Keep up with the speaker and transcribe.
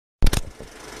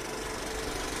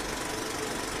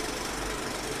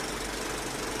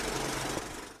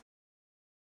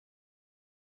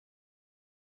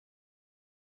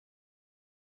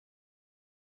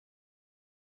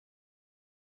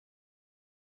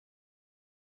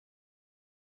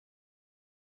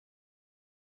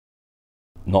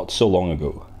Not so long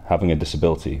ago, having a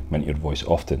disability meant your voice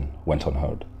often went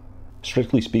unheard.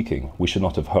 Strictly speaking, we should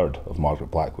not have heard of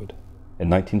Margaret Blackwood. In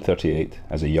 1938,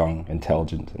 as a young,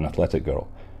 intelligent and athletic girl,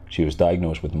 she was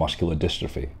diagnosed with muscular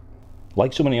dystrophy.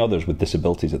 Like so many others with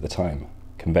disabilities at the time,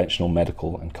 conventional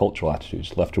medical and cultural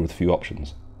attitudes left her with few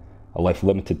options, a life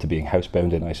limited to being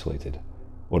housebound and isolated,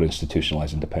 or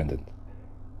institutionalised and dependent.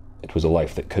 It was a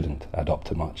life that couldn't add up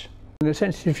to much. In the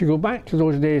sense, if you go back to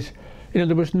those days,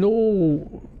 there was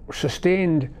no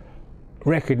sustained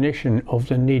recognition of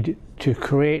the need to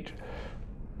create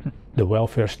the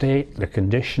welfare state, the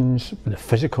conditions, the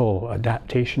physical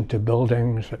adaptation to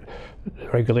buildings, the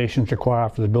regulations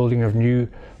required for the building of new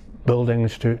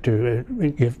buildings to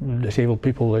give disabled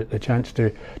people the chance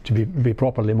to be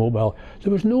properly mobile.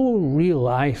 There was no real,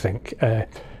 I think,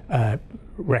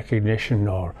 recognition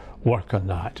or work on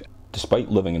that. Despite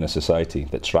living in a society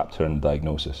that trapped her in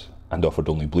diagnosis and offered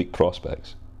only bleak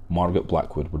prospects, Margaret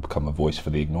Blackwood would become a voice for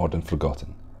the ignored and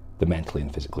forgotten, the mentally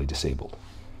and physically disabled.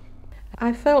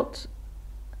 I felt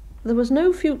there was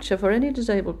no future for any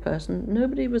disabled person.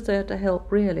 Nobody was there to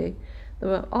help, really. There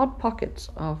were odd pockets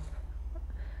of,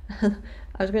 I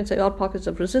was going to say odd pockets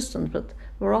of resistance, but there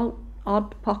were all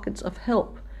odd pockets of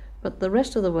help. But the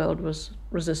rest of the world was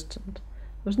resistant.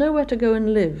 There was nowhere to go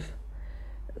and live.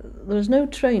 There was no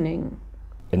training.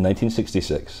 In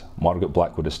 1966, Margaret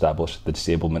Blackwood established the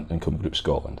Disablement Income Group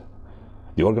Scotland.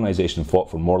 The organisation fought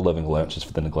for more living allowances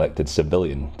for the neglected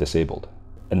civilian disabled.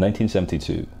 In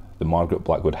 1972, the Margaret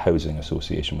Blackwood Housing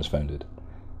Association was founded.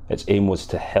 Its aim was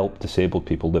to help disabled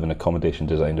people live in accommodation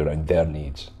designed around their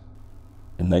needs.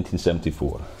 In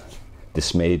 1974,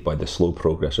 dismayed by the slow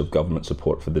progress of government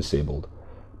support for the disabled,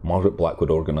 Margaret Blackwood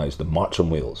organised the March on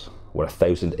Wheels, where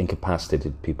 1,000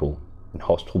 incapacitated people in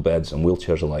hospital beds and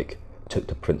wheelchairs alike took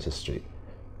to Princess Street.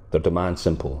 Their demand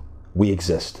simple: we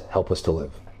exist, help us to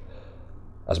live.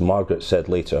 As Margaret said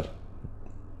later,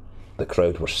 the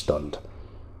crowd were stunned.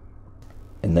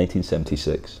 In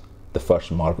 1976, the first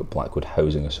Margaret Blackwood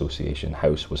Housing Association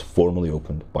house was formally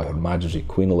opened by Her Majesty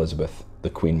Queen Elizabeth, the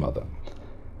Queen Mother.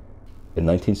 In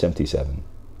 1977,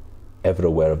 ever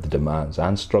aware of the demands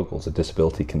and struggles a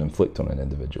disability can inflict on an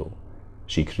individual,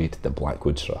 she created the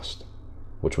Blackwood Trust,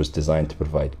 which was designed to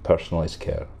provide personalised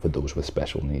care for those with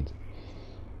special needs.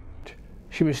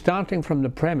 She was starting from the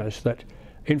premise that,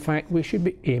 in fact, we should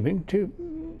be aiming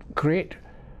to create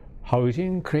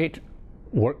housing, create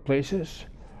workplaces,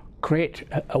 create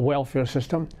a welfare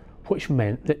system which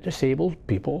meant that disabled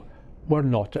people were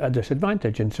not at a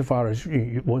disadvantage insofar as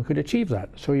one could achieve that.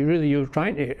 So you're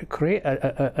trying to create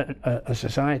a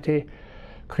society,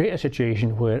 create a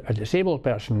situation where a disabled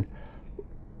person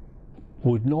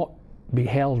would not be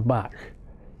held back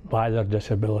by their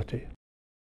disability.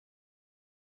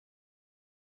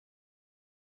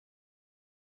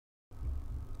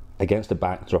 Against a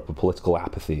backdrop of political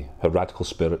apathy, her radical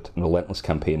spirit and relentless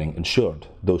campaigning ensured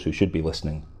those who should be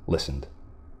listening listened.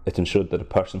 It ensured that a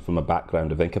person from a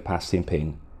background of incapacity and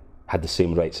pain had the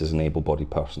same rights as an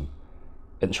able-bodied person.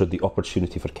 It ensured the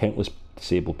opportunity for countless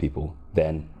disabled people,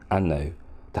 then and now,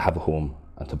 to have a home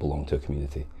and to belong to a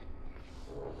community.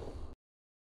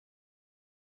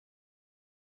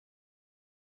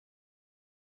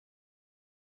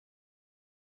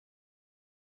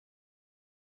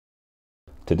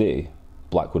 Today,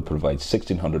 Blackwood provides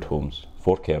 1,600 homes,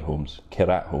 4 care homes, care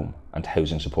at home and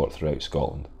housing support throughout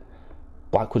Scotland.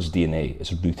 Blackwood's DNA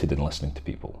is rooted in listening to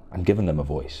people and giving them a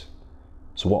voice.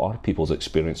 So what are people's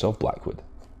experience of Blackwood?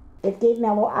 They've given me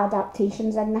a lot of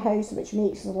adaptations in the house, which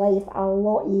makes life a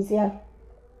lot easier,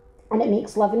 and it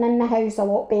makes living in the house a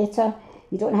lot better.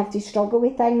 You don't have to struggle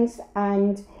with things,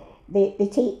 and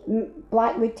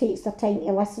Blackwood takes their time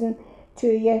to listen to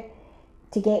you,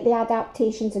 to get the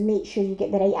adaptations and make sure you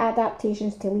get the right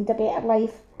adaptations to lead a better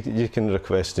life. You can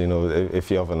request,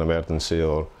 if you have an emergency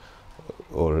or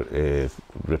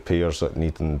repairs that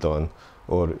need done,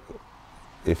 or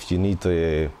if you need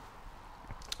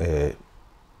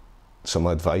some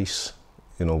advice,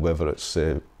 whether it's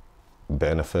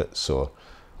benefits or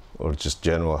just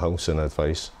general housing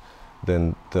advice,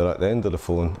 then they're at the end of the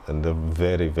phone and they're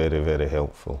very, very, very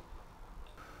helpful.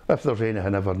 If there's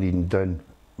anything ever needing done,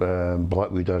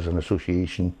 Blackwood as an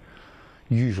association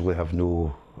usually have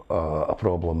no a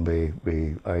problem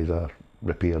with either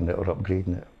repairing it or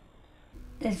upgrading it.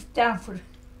 The staff were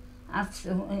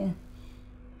absolutely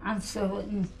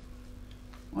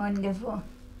wonderful,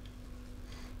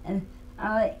 and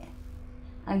I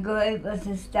go out with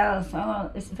the staff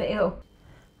as well.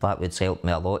 Blackwood's helped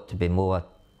me a lot to be more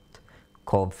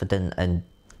confidence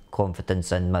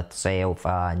in myself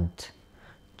and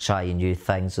try new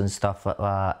things and stuff like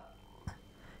that.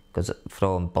 Because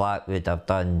from Blackwood I've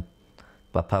done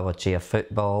my power chair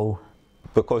football.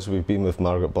 Because we've been with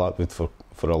Margaret Blackwood for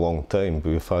a long time,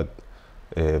 we've had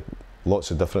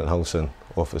lots of different housing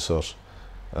officers,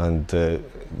 and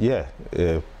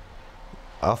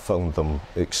I found them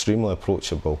extremely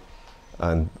approachable,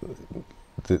 and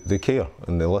they care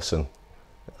and they listen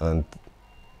and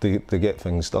they get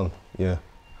things done, yeah.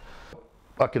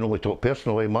 I can only talk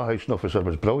personally. My housing officer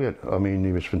was brilliant. I mean,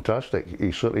 he was fantastic.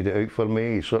 He sorted it out for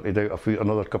me. He sorted out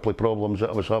another couple of problems that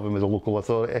I was having with the local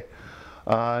authority,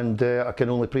 and I can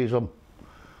only praise him.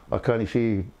 I can't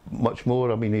say much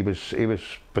more. I mean, he was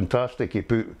fantastic. He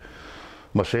put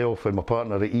myself and my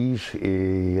partner at ease.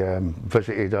 He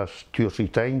visited us 2 or 3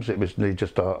 times. It was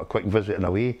just a quick visit and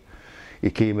away. He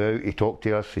came out, he talked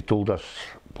to us, he told us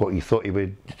what he thought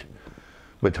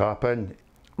would happen.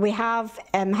 We have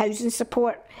housing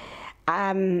support,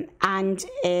 and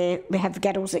we have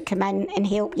girls that come in and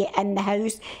help you in the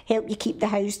house, help you keep the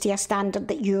house to a standard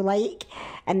that you like,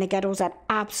 and the girls are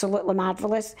absolutely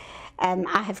marvellous.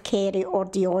 I have Kerry or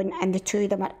Dion, and the 2 of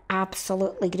them are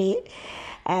absolutely great.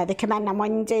 They come in on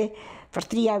Monday for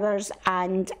 3 hours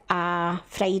and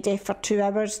Friday for 2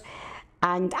 hours,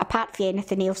 and apart from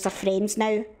anything else, they're friends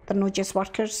now. They're not just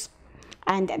workers,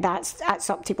 and that's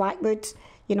up to Blackwood.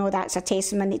 You know, that's a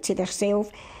testimony to themselves,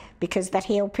 because they're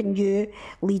helping you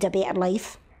lead a better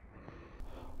life.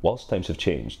 Whilst times have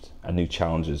changed and new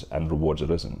challenges and rewards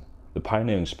arisen, the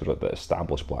pioneering spirit that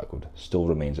established Blackwood still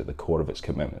remains at the core of its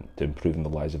commitment to improving the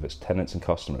lives of its tenants and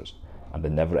customers, and the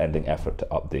never-ending effort to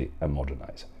update and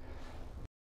modernise.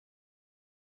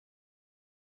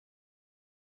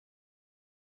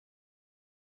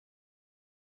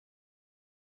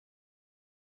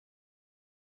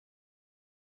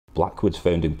 Blackwood's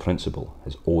founding principle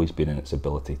has always been in its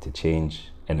ability to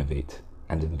change, innovate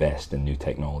and invest in new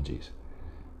technologies.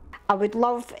 I would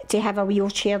love to have a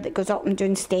wheelchair that goes up and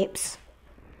down steps.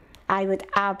 I would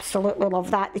absolutely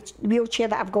love that. The wheelchair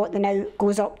that I've got now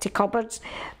goes up to cupboards,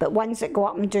 but ones that go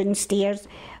up and down stairs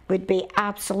would be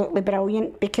absolutely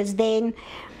brilliant, because then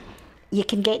you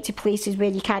can get to places where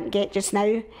you can't get just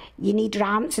now. You need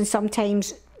ramps, and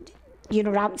sometimes, you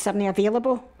know, ramps aren't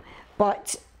available,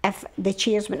 but if the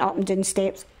chairs went up and down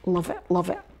steps, love it,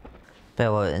 love it.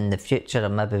 Well, in the future I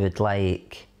maybe would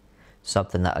like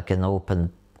something that I can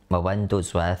open my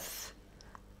windows with.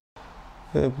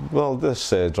 Well, this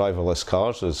driverless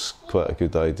cars is quite a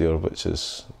good idea, which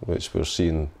we're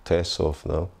seeing tests of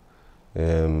now.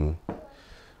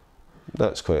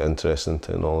 That's quite interesting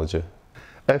technology.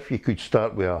 If you could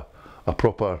start with a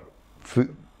proper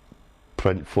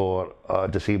footprint for a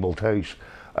disabled house,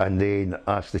 and then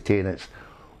ask the tenants,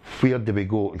 where do we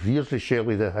go? Here's the shell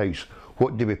of the house.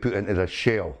 What do we put into the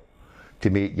shell to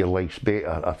make your lives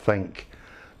better? I think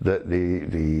that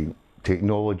the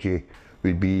technology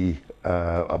would be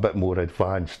a bit more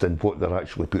advanced than what they're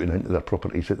actually putting into their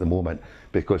properties at the moment,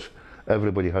 because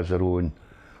everybody has their own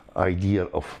idea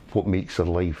of what makes their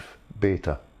life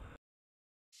better.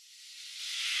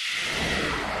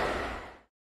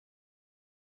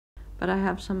 But I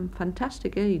have some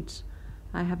fantastic aids.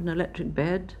 I have an electric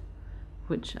bed,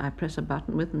 which I press a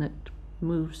button with and it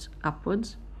moves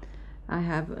upwards. I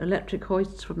have electric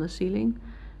hoists from the ceiling,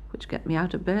 which get me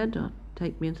out of bed or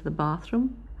take me into the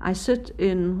bathroom. I sit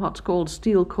in what's called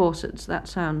steel corsets. That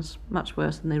sounds much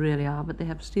worse than they really are, but they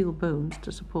have steel bones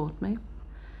to support me.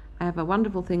 I have a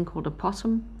wonderful thing called a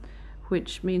possum,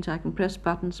 which means I can press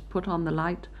buttons, put on the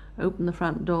light, open the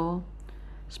front door,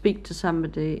 speak to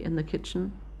somebody in the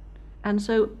kitchen. And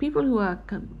so people who are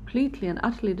completely and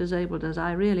utterly disabled, as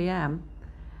I really am,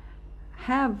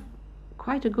 have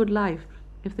quite a good life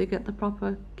if they get the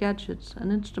proper gadgets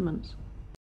and instruments.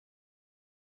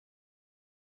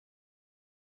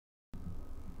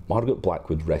 Margaret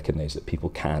Blackwood recognised that people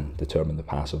can determine the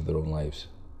path of their own lives,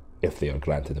 if they are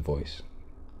granted a voice.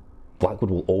 Blackwood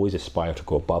will always aspire to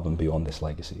go above and beyond this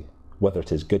legacy, whether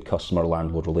it is good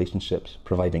customer-landlord relationships,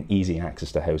 providing easy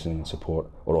access to housing and support,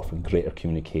 or offering greater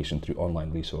communication through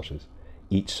online resources.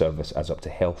 Each service adds up to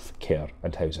health, care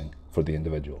and housing for the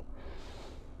individual.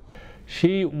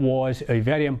 She was a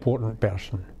very important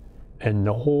person in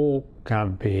the whole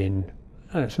campaign,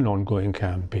 and it's an ongoing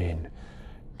campaign,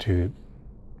 to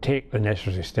take the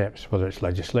necessary steps, whether it's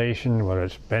legislation, whether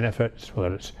it's benefits,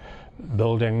 whether it's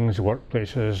buildings,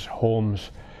 workplaces,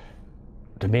 homes,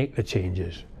 to make the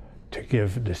changes to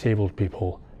give disabled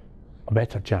people a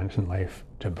better chance in life,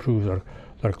 to improve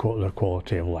their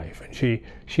quality of life. And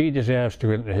she deserves to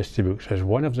go into the history books as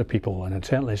one of the people, and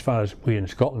certainly as far as we in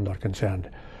Scotland are concerned,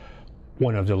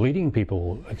 one of the leading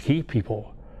people, the key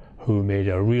people who made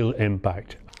a real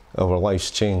impact. Our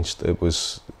lives changed. It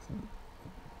was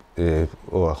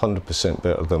 100%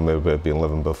 better than where we've been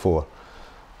living before.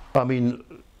 I mean,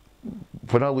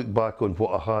 when I look back on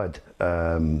what I had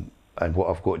and what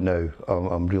I've got now,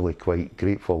 I'm really quite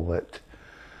grateful that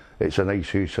it's a nice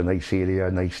house, a nice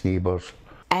area, nice neighbours.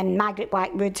 And Margaret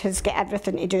Blackwood has got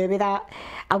everything to do with that.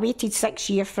 I waited 6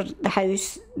 years for the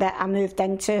house that I moved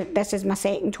into. This is my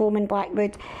second home in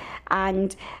Blackwood,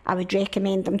 and I would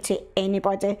recommend them to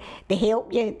anybody. They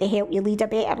help you lead a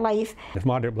better life. If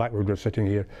Margaret Blackwood were sitting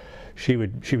here, she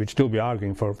would still be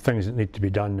arguing for things that need to be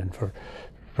done and for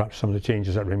perhaps some of the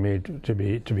changes that were made to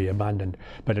be abandoned.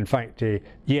 But in fact,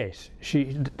 yes,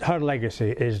 her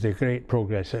legacy is the great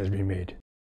progress that has been made.